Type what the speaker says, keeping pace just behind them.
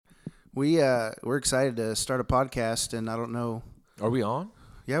We're excited to start a podcast, and I don't know. Are we on?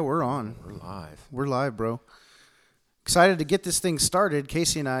 Yeah, we're on. We're live. We're live, bro. Excited to get this thing started.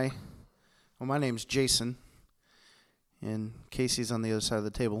 Casey and I. Well, my name's Jason, and Casey's on the other side of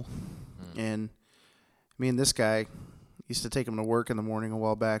the table. And me and this guy used to take him to work in the morning a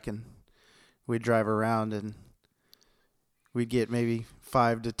while back, and we'd drive around, and we'd get maybe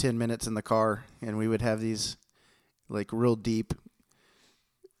 5 to 10 minutes in the car, and we would have these like real deep,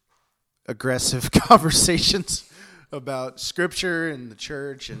 aggressive conversations about scripture and the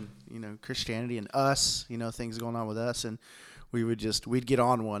church and, Christianity and us, things going on with us. And we'd get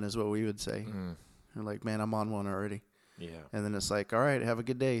on one is what we would say. We're like, man, I'm on one already. Yeah. And then it's like, all right, have a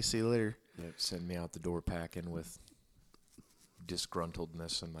good day. See you later. Yep, send me out the door packing with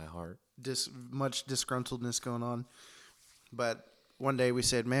disgruntledness in my heart. Much disgruntledness going on. But one day we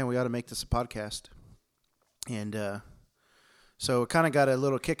said, man, we ought to make this a podcast. And so it kind of got a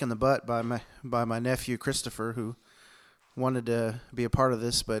little kick in the butt by my nephew, Christopher, who wanted to be a part of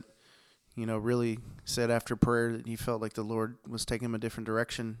this, but, really said after prayer that he felt like the Lord was taking him a different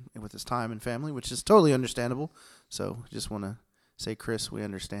direction with his time and family, which is totally understandable. So just want to say, Chris, we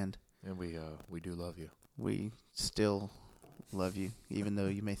understand. And we do love you. We still love you, even though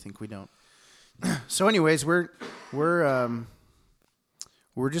you may think we don't. So anyways, we're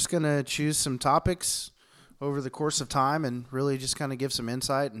just going to choose some topics over the course of time and really just kind of give some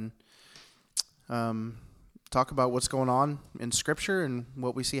insight and talk about what's going on in Scripture and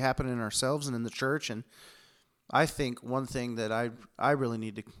what we see happening in ourselves and in the church. And I think one thing that I really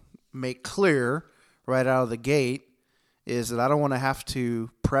need to make clear right out of the gate is that I don't want to have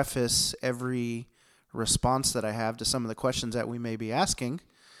to preface every response that I have to some of the questions that we may be asking,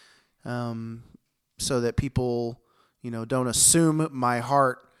 so that people, don't assume my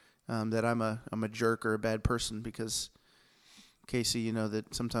heart that I'm a jerk or a bad person, because Casey,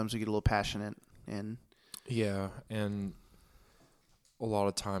 that sometimes we get a little passionate and and a lot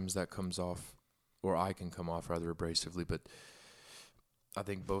of times that comes off, or I can come off rather abrasively, but I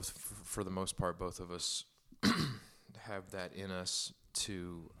think for the most part, both of us have that in us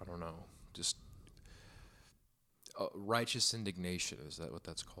to, just righteous indignation. Is that what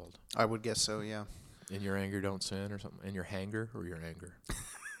that's called? I would guess so, yeah. In your anger, don't sin, or something. In your hanger, or your anger?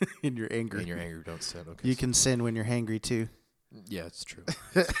 In your anger. In your anger, don't sin. Okay. You can sin when you're hangry too. Yeah, it's true.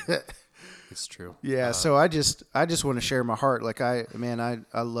 It's true. Yeah. So I just want to share my heart. Like I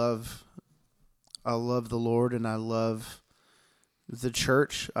love the Lord, and I love the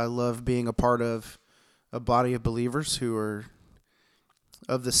church. I love being a part of a body of believers who are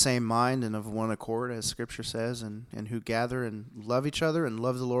of the same mind and of one accord, as Scripture says, and who gather and love each other and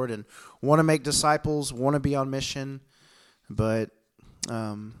love the Lord and want to make disciples, want to be on mission. But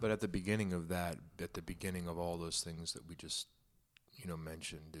at the beginning of that, at the beginning of all those things that we just,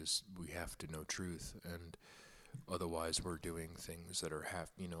 mentioned, is we have to know truth, and otherwise we're doing things that are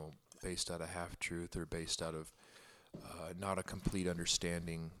based out of half-truth, or based out of not a complete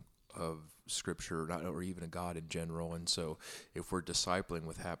understanding of Scripture, or even a God in general. And so if we're discipling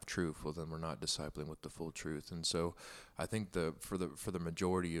with half-truth, well, then we're not discipling with the full truth. And so I think for the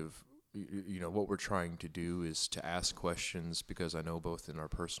majority of what we're trying to do is to ask questions, because I know both in our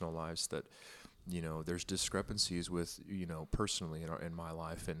personal lives that there's discrepancies with personally in my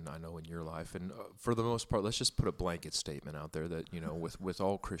life, and I know in your life, and for the most part, let's just put a blanket statement out there that with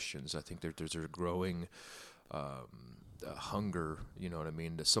all Christians, I think there's a growing hunger,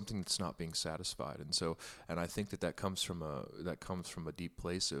 to something that's not being satisfied. And I think that comes from a deep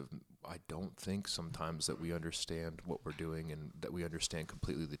place of, I don't think sometimes that we understand what we're doing, and that we understand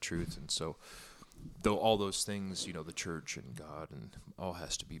completely the truth. And so, though all those things, the church and God and all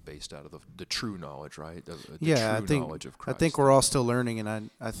has to be based out of the true knowledge, right? The true knowledge of Christ. I think we're all still learning,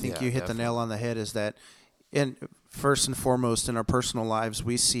 and I think you hit definitely the nail on the head, is that first and foremost in our personal lives,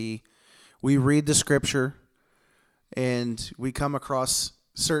 we read the Scripture, and we come across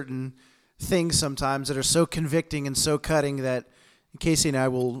certain things sometimes that are so convicting and so cutting that Casey and I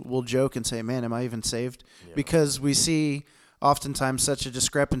will joke and say, man, am I even saved? Yeah. Because we see oftentimes such a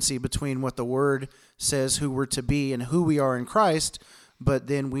discrepancy between what the Word says who we're to be and who we are in Christ, but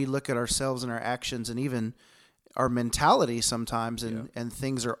then we look at ourselves and our actions and even our mentality sometimes, and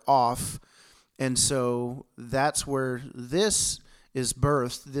things are off. And so that's where this is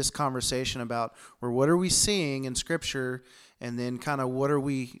birthed, this conversation about what are we seeing in Scripture, and then kind of what are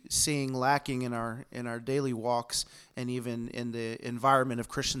we seeing lacking in our daily walks, and even in the environment of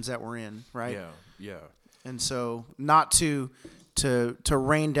Christians that we're in, right? Yeah. And so, not to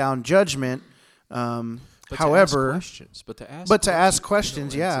rain down judgment, however, to ask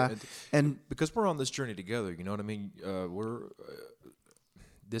questions, yeah, and because we're on this journey together, you know what I mean.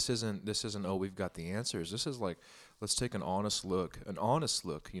 this isn't oh, we've got the answers. This is like, let's take an honest look,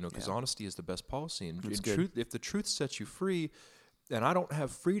 because honesty is the best policy. And in truth, if the truth sets you free, and I don't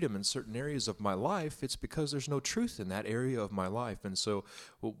have freedom in certain areas of my life, it's because there's no truth in that area of my life. And so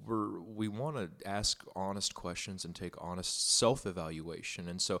we want to ask honest questions and take honest self-evaluation.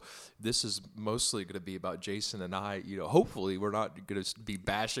 And so this is mostly going to be about Jason and I. Hopefully we're not going to be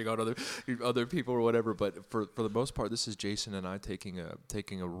bashing on other people or whatever. But for the most part, this is Jason and I taking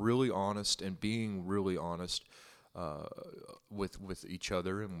a really honest and being really honest with each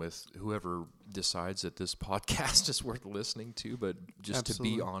other and with whoever decides that this podcast is worth listening to, but just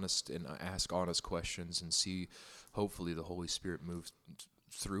Absolutely. To be honest and ask honest questions and see, hopefully the Holy Spirit moves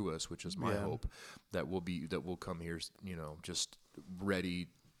through us, which is my hope, that we'll come here, just ready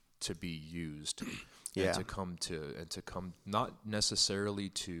to be used and to come not necessarily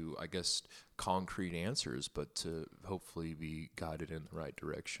to, I guess, concrete answers, but to hopefully be guided in the right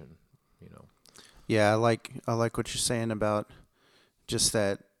direction, Yeah, I like what you're saying about just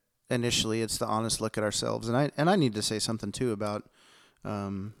that. Initially, it's the honest look at ourselves, and I need to say something too about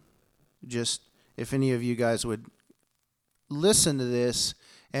just if any of you guys would listen to this,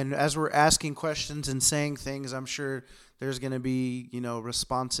 and as we're asking questions and saying things, I'm sure there's going to be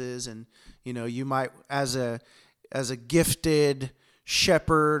responses, and you might as a gifted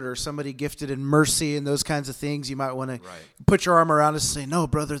shepherd or somebody gifted in mercy and those kinds of things, you might want to put your arm around us and say, "No,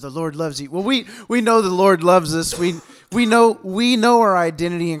 brother, the Lord loves you." Well, we know the Lord loves us. We know our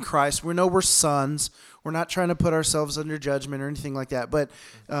identity in Christ. We know we're sons. We're not trying to put ourselves under judgment or anything like that. But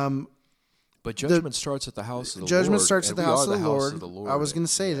judgment starts at the house of the Lord. Judgment starts at the house of the Lord. I was going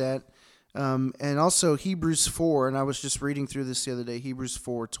to say that. And also Hebrews 4, and I was just reading through this the other day, Hebrews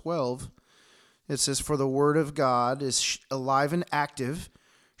 4:12. It says, "For the word of God is alive and active,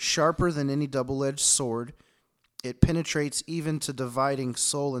 sharper than any double-edged sword. It penetrates even to dividing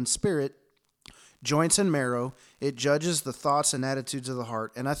soul and spirit, joints and marrow. It judges the thoughts and attitudes of the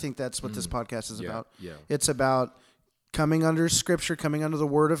heart." And I think that's what this podcast is about. Yeah. It's about coming under Scripture, coming under the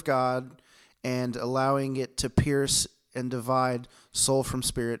Word of God, and allowing it to pierce and divide soul from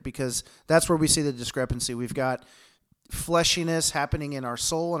spirit, because that's where we see the discrepancy. We've got fleshiness happening in our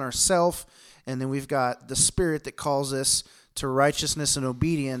soul and our self, and then we've got the Spirit that calls us to righteousness and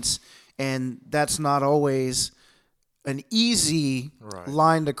obedience, and that's not always an easy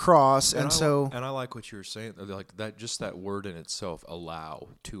line to cross. And I like what you were saying, like that, just that word in itself,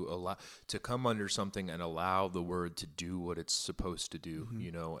 to come under something and allow the word to do what it's supposed to do,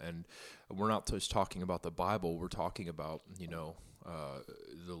 and we're not just talking about the Bible, we're talking about,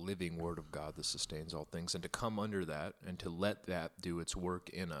 the living word of God that sustains all things, and to come under that and to let that do its work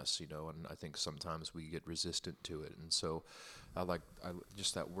in us, and I think sometimes we get resistant to it. And so I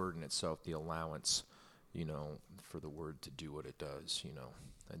just that word in itself, the allowance, for the word to do what it does,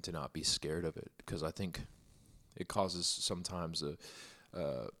 and to not be scared of it, because I think it causes sometimes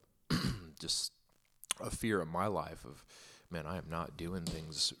just a fear in my life of, man, I am not doing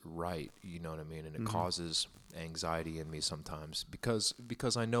things right, you know what I mean? And it causes anxiety in me sometimes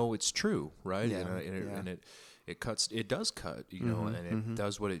because I know it's true, right? Yeah. And it does cut, and it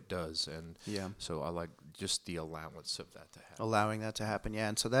does what it does. And so I like just the allowance of that to happen. Allowing that to happen, yeah.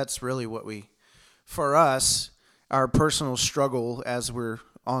 And so that's really what for us, our personal struggle as we're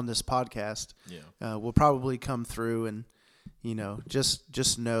on this podcast will probably come through, and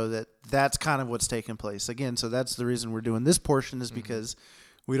just know that that's kind of what's taking place. Again, so that's the reason we're doing this portion, is because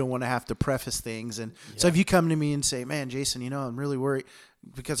we don't want to have to preface things. And so if you come to me and say, "Man, Jason, I'm really worried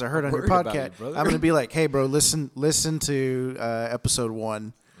because I heard on your podcast," I'm going to be like, "Hey, bro, listen to episode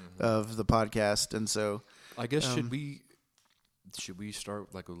 1 of the podcast." And so I guess should we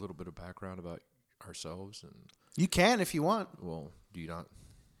start like a little bit of background about ourselves? And you can if you want. Well, do you not?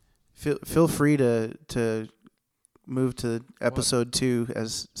 Feel free to move to episode 2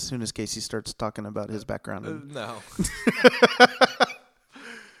 as soon as Casey starts talking about his background. No.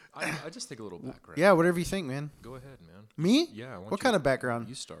 I just think a little background. Yeah, whatever you think, man. Go ahead, man. Me? Yeah. What kind of background?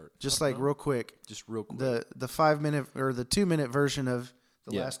 You start. Just like real quick. Just real quick. The 5-minute or the 2-minute version of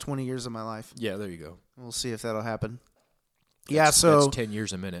the last 20 years of my life. Yeah, there you go. We'll see if that'll happen. That's 10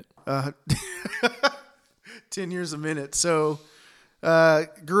 years a minute. 10 years a minute. So,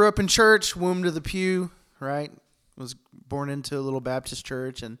 grew up in church, womb to the pew, right? Was born into a little Baptist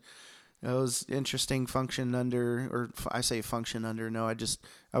church, and it was interesting. I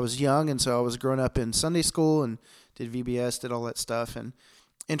was young, and so I was growing up in Sunday school and did VBS, did all that stuff. And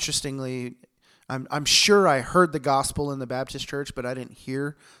interestingly, I'm sure I heard the gospel in the Baptist church, but I didn't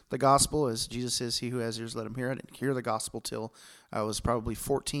hear the gospel. As Jesus says, "He who has ears, let him hear." I didn't hear the gospel till I was probably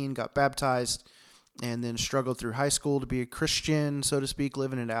 14, got baptized, and then struggled through high school to be a Christian, so to speak,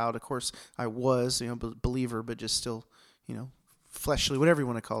 living it out. Of course, I was, believer, but just still, fleshly, whatever you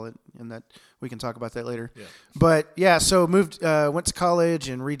want to call it, and that we can talk about that later. Yeah. But yeah, so moved, went to college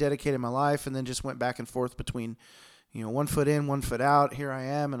and rededicated my life, and then just went back and forth between, one foot in, one foot out. Here I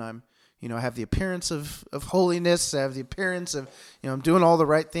am, and I'm, I have the appearance of holiness. I have the appearance of, I'm doing all the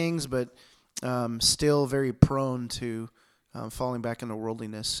right things, but still very prone to falling back into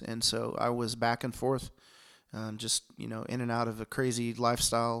worldliness. And so I was back and forth, just, in and out of a crazy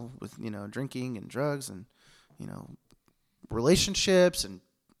lifestyle with, drinking and drugs and, relationships and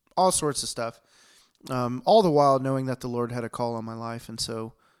all sorts of stuff. All the while knowing that the Lord had a call on my life. And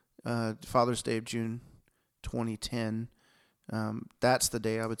so Father's Day of June 2010, that's the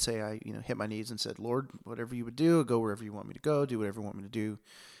day I would say I, hit my knees and said, Lord, whatever you would do, go wherever you want me to go, do whatever you want me to do.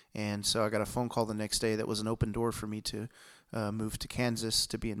 And so I got a phone call the next day that was an open door for me to move to Kansas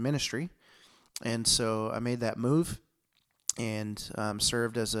to be in ministry. And so I made that move and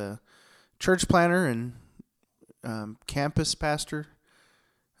served as a church planner and campus pastor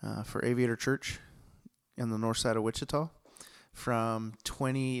for Aviator Church in the north side of Wichita from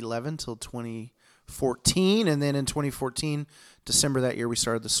 2011 till 2014. And then in 2014, December that year, we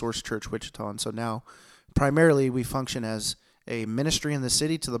started the Source Church Wichita. And so now primarily we function as a ministry in the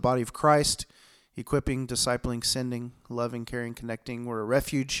city to the body of Christ, equipping, discipling, sending, loving, caring, connecting. We're a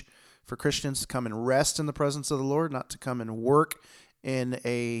refuge for Christians to come and rest in the presence of the Lord, not to come and work in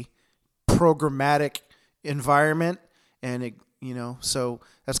a programmatic environment. And, so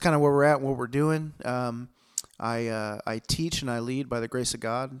that's kind of where we're at and what we're doing. I teach and I lead by the grace of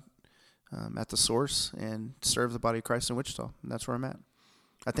God at the Source and serve the body of Christ in Wichita. And that's where I'm at.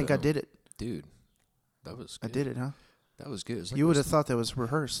 I think I did it. Dude, that was good. I did it, huh? That was good. You would have thought that was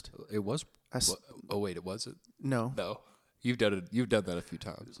rehearsed. It was. Oh wait, it wasn't. No. No, you've done it. You've done that a few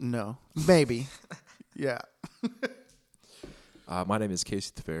times. No, maybe. Yeah. My name is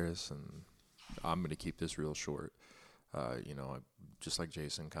Casey Tavares, and I'm going to keep this real short. I, just like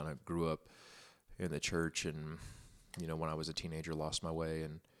Jason, kind of grew up in the church, and when I was a teenager, lost my way,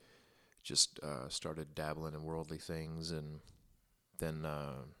 and just started dabbling in worldly things, and then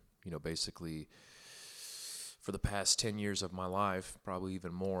basically, for the past 10 years of my life, probably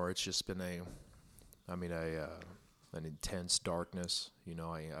even more, it's just been an intense darkness.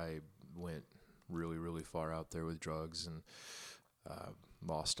 I went really, really far out there with drugs and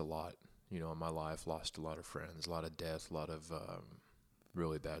lost a lot, in my life, lost a lot of friends, a lot of death, a lot of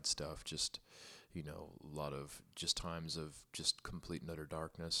really bad stuff, just, a lot of just times of just complete and utter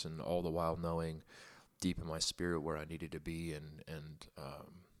darkness, and all the while knowing deep in my spirit where I needed to be, and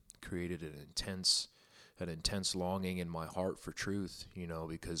created an intense longing in my heart for truth,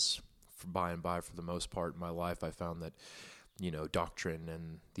 because by and by, for the most part in my life, I found that, doctrine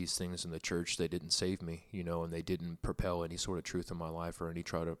and these things in the church, they didn't save me, and they didn't propel any sort of truth in my life or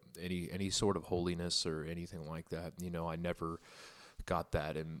any sort of holiness or anything like that. I never got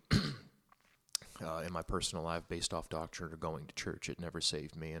that in my personal life based off doctrine or going to church. It never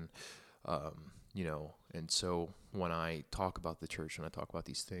saved me. And, and so when I talk about the church and I talk about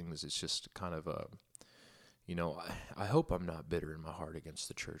these things, it's just kind of I hope I'm not bitter in my heart against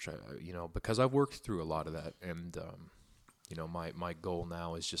the church, because I've worked through a lot of that. And, my goal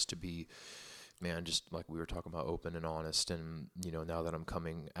now is just to be, just like we were talking about, open and honest. And, now that I'm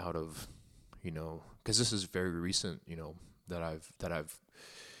coming out of, because this is very recent, that I've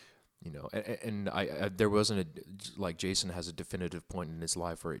and I there wasn't like Jason has a definitive point in his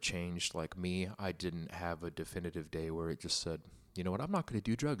life where it changed. Like me, I didn't have a definitive day where it just said, you know what, I'm not going to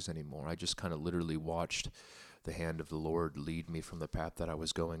do drugs anymore. I just kind of literally watched the hand of the Lord lead me from the path that I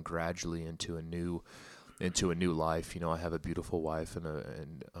was going gradually into a new life. I have a beautiful wife and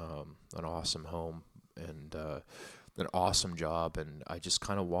an awesome home and an awesome job, and I just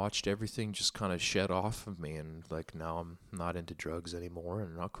kind of watched everything just kind of shed off of me, and like now I'm not into drugs anymore.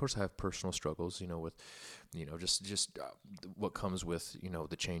 And of course I have personal struggles, with just what comes with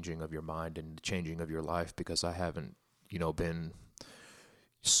the changing of your mind and the changing of your life, because I haven't been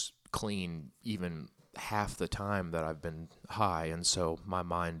clean even half the time that I've been high, and so my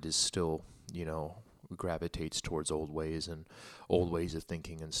mind is still gravitates towards old ways of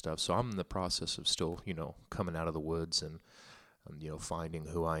thinking and stuff. So I'm in the process of still coming out of the woods and finding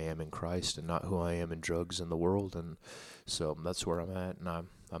who I am in Christ and not who I am in drugs and the world. And so that's where I'm at, and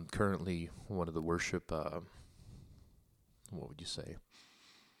I'm currently one of the worship what would you say,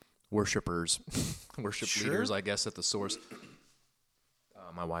 worshipers worship Sure. leaders, I guess, at the Source.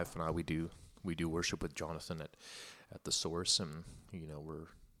 My wife and I, we do worship with Jonathan at the Source, and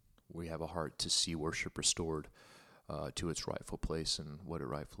we have a heart to see worship restored to its rightful place and what it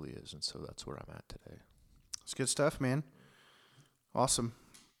rightfully is. And so that's where I'm at today. It's good stuff, man. Awesome.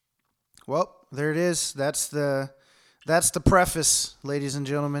 Well, there it is. That's the preface, ladies and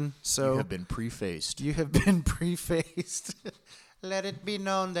gentlemen. So you have been prefaced. You have been prefaced. Let it be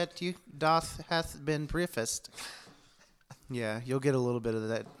known that you hath been prefaced. Yeah, you'll get a little bit of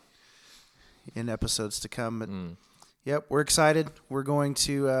that in episodes to come. But yep, we're excited. We're going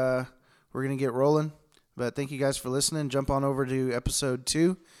to get rolling. But thank you guys for listening. Jump on over to episode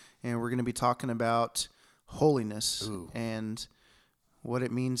 2, and we're going to be talking about holiness and what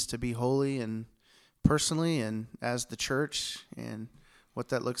it means to be holy, and personally and as the church, and what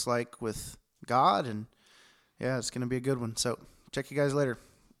that looks like with God. And yeah, it's going to be a good one. So check you guys later.